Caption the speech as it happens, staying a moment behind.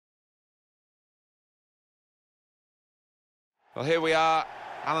Well, here we are,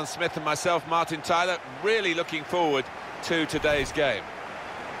 Alan Smith and myself, Martin Tyler, really looking forward to today's game.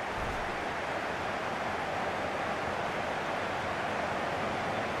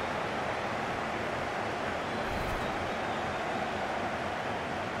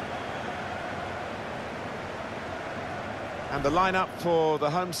 And the lineup for the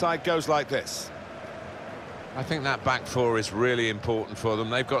home side goes like this. I think that back four is really important for them.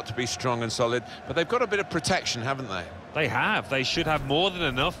 They've got to be strong and solid, but they've got a bit of protection, haven't they? They have. They should have more than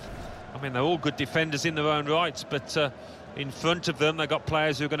enough. I mean, they're all good defenders in their own rights, but in front of them, they've got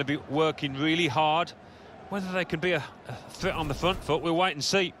players who are going to be working really hard. Whether they can be a threat on the front foot, we'll wait and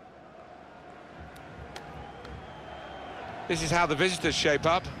see. This is how the visitors shape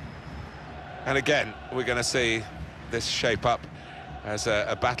up. And again, we're going to see this shape up as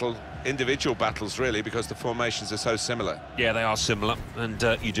a battle, individual battles really, because the formations are so similar. Yeah, they are similar, and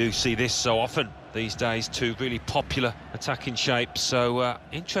you do see this so often these days, two really popular attacking shapes, so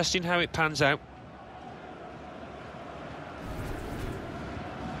interesting how it pans out.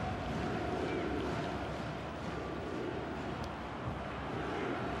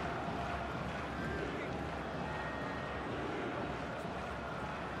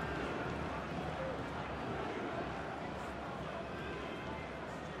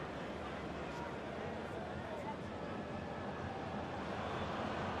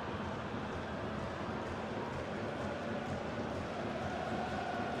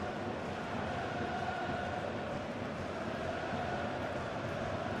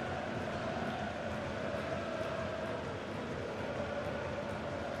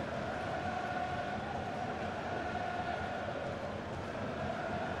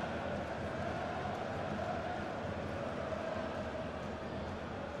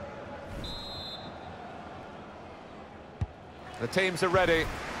 The teams are ready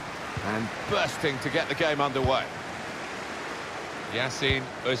and bursting to get the game underway. Yasin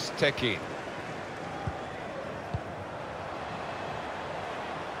Öztekin.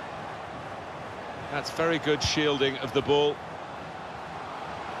 That's very good shielding of the ball.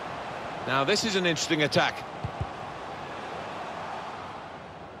 Now this is an interesting attack.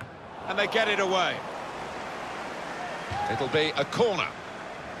 And they get it away. It'll be a corner.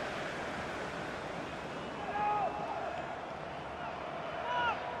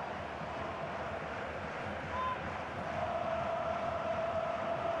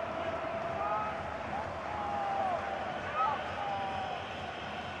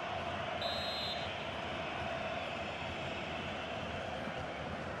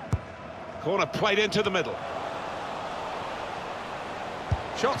 Corner played into the middle.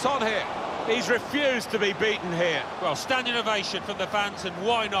 Shots on here. He's refused to be beaten here. Well, standing ovation from the fans, and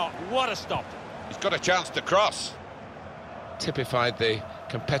why not? What a stop. He's got a chance to cross. Typified the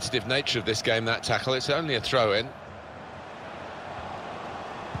competitive nature of this game, that tackle. It's only a throw-in.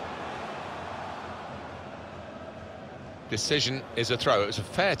 Decision is a throw. It was a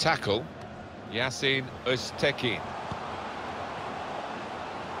fair tackle. Yasin Öztekin.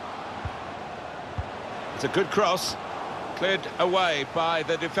 It's a good cross, cleared away by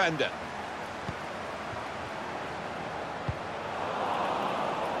the defender.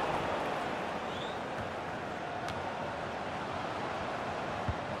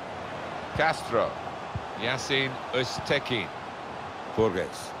 Castro, Yasin Öztekin,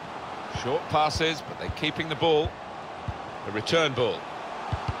 Burgess. Short passes, but they're keeping the ball. The return ball.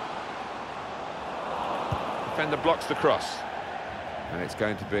 Defender blocks the cross. And it's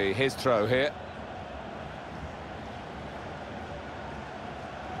going to be his throw here.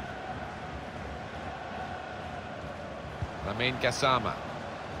 Amin Gassama.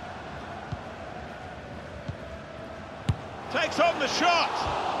 Takes on the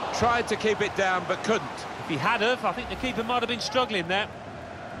shot! Tried to keep it down, but couldn't. If he had have, I think the keeper might have been struggling there.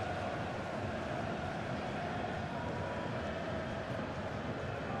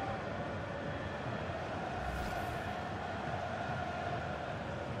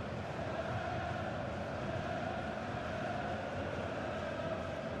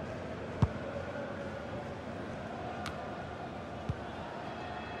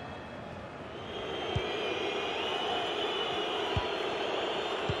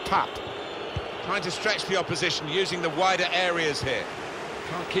 Pap, trying to stretch the opposition, using the wider areas here.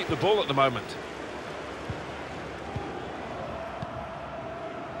 Can't keep the ball at the moment.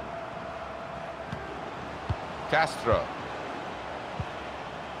 Castro.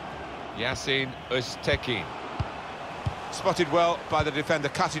 Yasin Öztekin. Spotted well by the defender,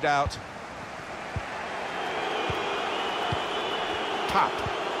 cut it out. Pap.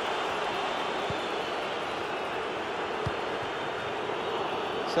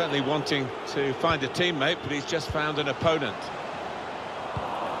 Certainly wanting to find a teammate, but he's just found an opponent.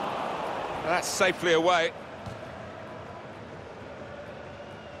 That's safely away.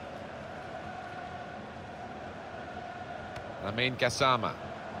 Gassama.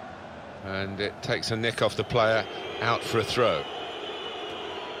 And it takes a nick off the player, out for a throw.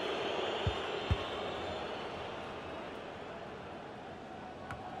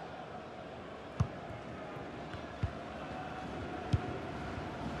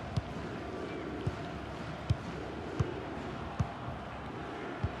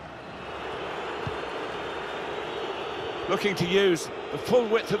 Looking to use the full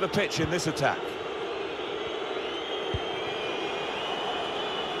width of the pitch in this attack.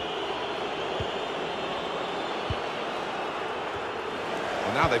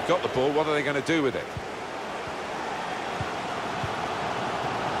 And now they've got the ball, what are they going to do with it?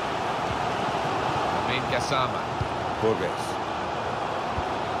 Gassama. Burgess.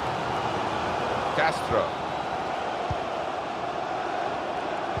 Castro.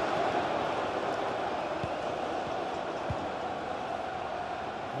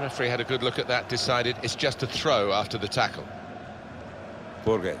 The referee had a good look at that, decided it's just a throw after the tackle.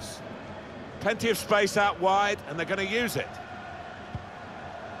 Burgess. Plenty of space out wide, and they're going to use it.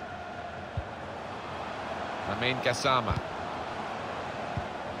 Gassama.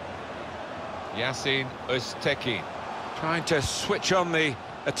 Yasin Öztekin. Trying to switch on the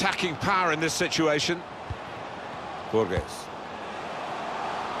attacking power in this situation. Burgess.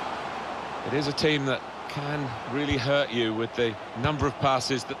 It is a team that can really hurt you with the number of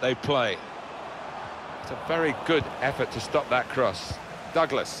passes that they play. It's a very good effort to stop that cross.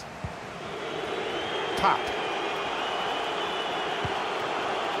 Douglas. Pap.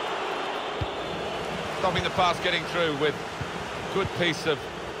 Stopping the pass getting through with a good piece of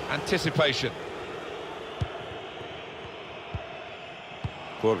anticipation.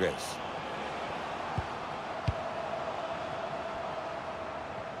 Burgess.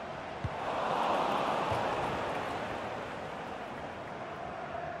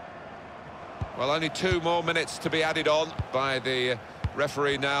 Well, only 2 more minutes to be added on by the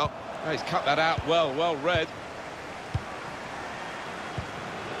referee now. Oh, he's cut that out well read.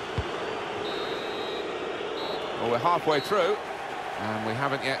 Well, we're halfway through, and we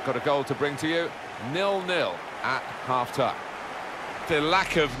haven't yet got a goal to bring to you. 0-0 at half-time. The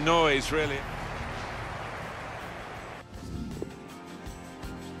lack of noise, really.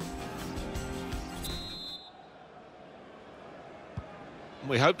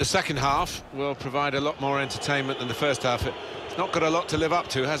 We hope the second half will provide a lot more entertainment than the first half. It's not got a lot to live up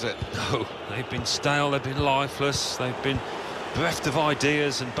to, has it? No, they've been stale, they've been lifeless, they've been bereft of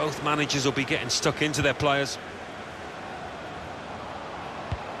ideas, and both managers will be getting stuck into their players.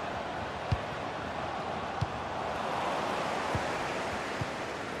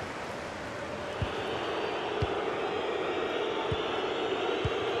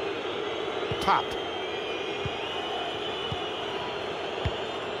 Pap.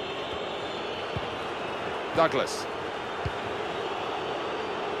 Douglas.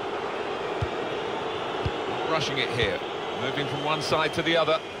 Rushing it here, moving from one side to the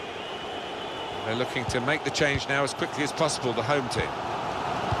other. They're looking to make the change now as quickly as possible, the home team.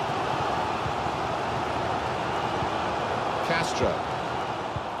 Castro.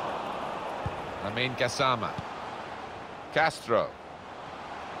 Gassama. Castro.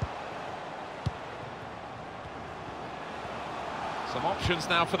 Some options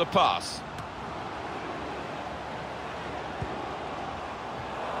now for the pass.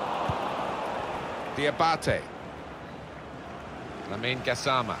 Diabate.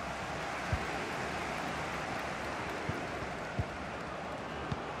 Gassama.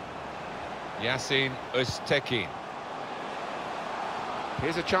 Yasin Öztekin.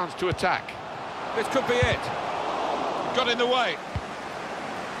 Here's a chance to attack. This could be it. Got in the way.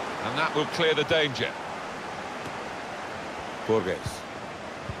 And that will clear the danger. Burgess.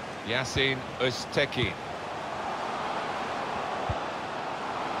 Yasin Öztekin.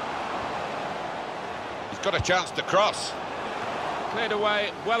 He's got a chance to cross. Cleared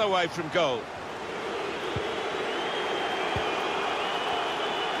away, well away from goal.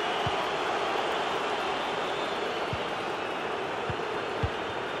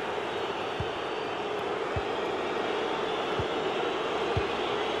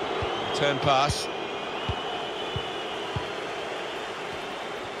 Turn pass.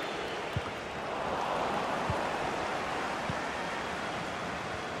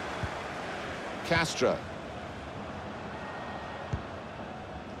 Castro.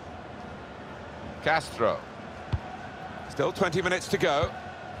 Castro. Still 20 minutes to go.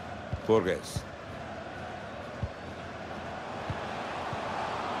 Burgess.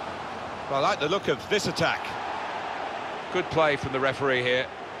 Well, I like the look of this attack. Good play from the referee here.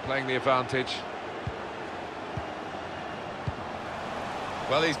 playing the advantage.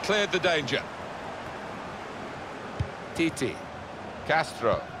 Well, he's cleared the danger. Titi.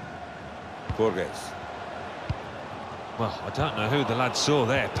 Castro. Borges. Well, I don't know who the lad saw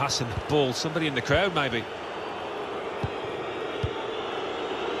there, passing the ball. Somebody in the crowd, maybe.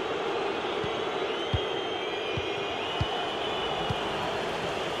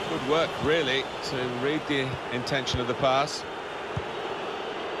 Good work, really, to read the intention of the pass.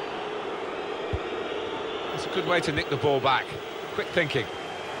 It's a good way to nick the ball back. Quick thinking.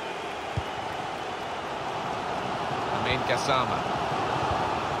 Amin Gassama.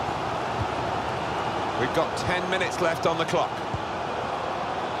 We've got 10 minutes left on the clock.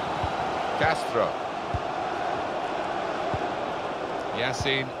 Castro.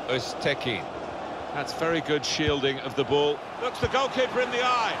 Yasin Öztekin. That's very good shielding of the ball. Looks the goalkeeper in the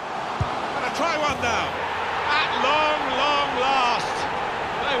eye. Gonna try one now. At long last.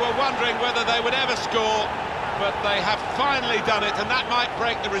 They were wondering whether they would ever score, but they have finally done it, and that might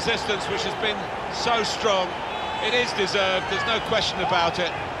break the resistance, which has been so strong. It is deserved, there's no question about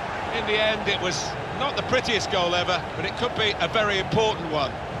it. In the end, it was not the prettiest goal ever, but it could be a very important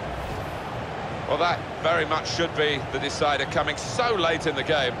one. Well, that very much should be the decider, coming so late in the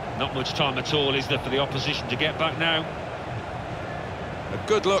game. Not much time at all, is there, for the opposition to get back now? A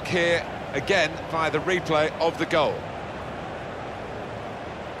good look here, again, via the replay of the goal.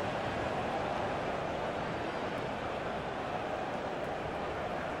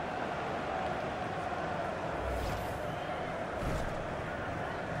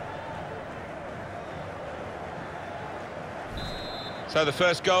 So the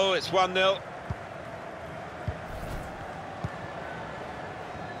first goal, it's 1-0.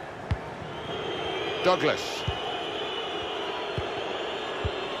 Douglas.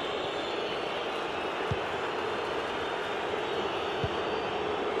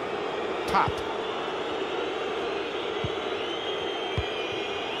 Tap.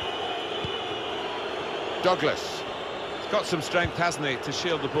 Douglas. He's got some strength, hasn't he, to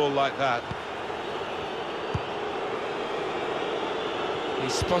shield the ball like that.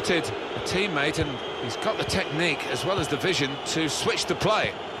 He's spotted a teammate and he's got the technique as well as the vision to switch the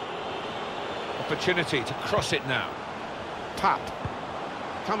play. Opportunity to cross it now. Pap.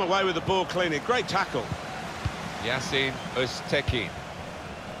 Come away with the ball cleanly. Great tackle. Yasin Öztekin.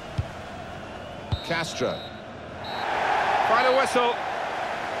 Castro. Final whistle.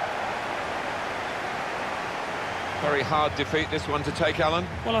 Very hard defeat, this one, to take, Alan.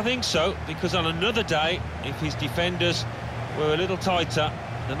 Well, I think so, because on another day, if his defenders were a little tighter,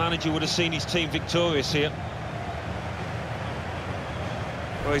 the manager would have seen his team victorious here.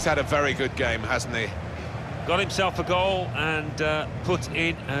 Well, he's had a very good game, hasn't he? Got himself a goal and put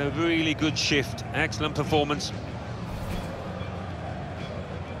in a really good shift. Excellent performance.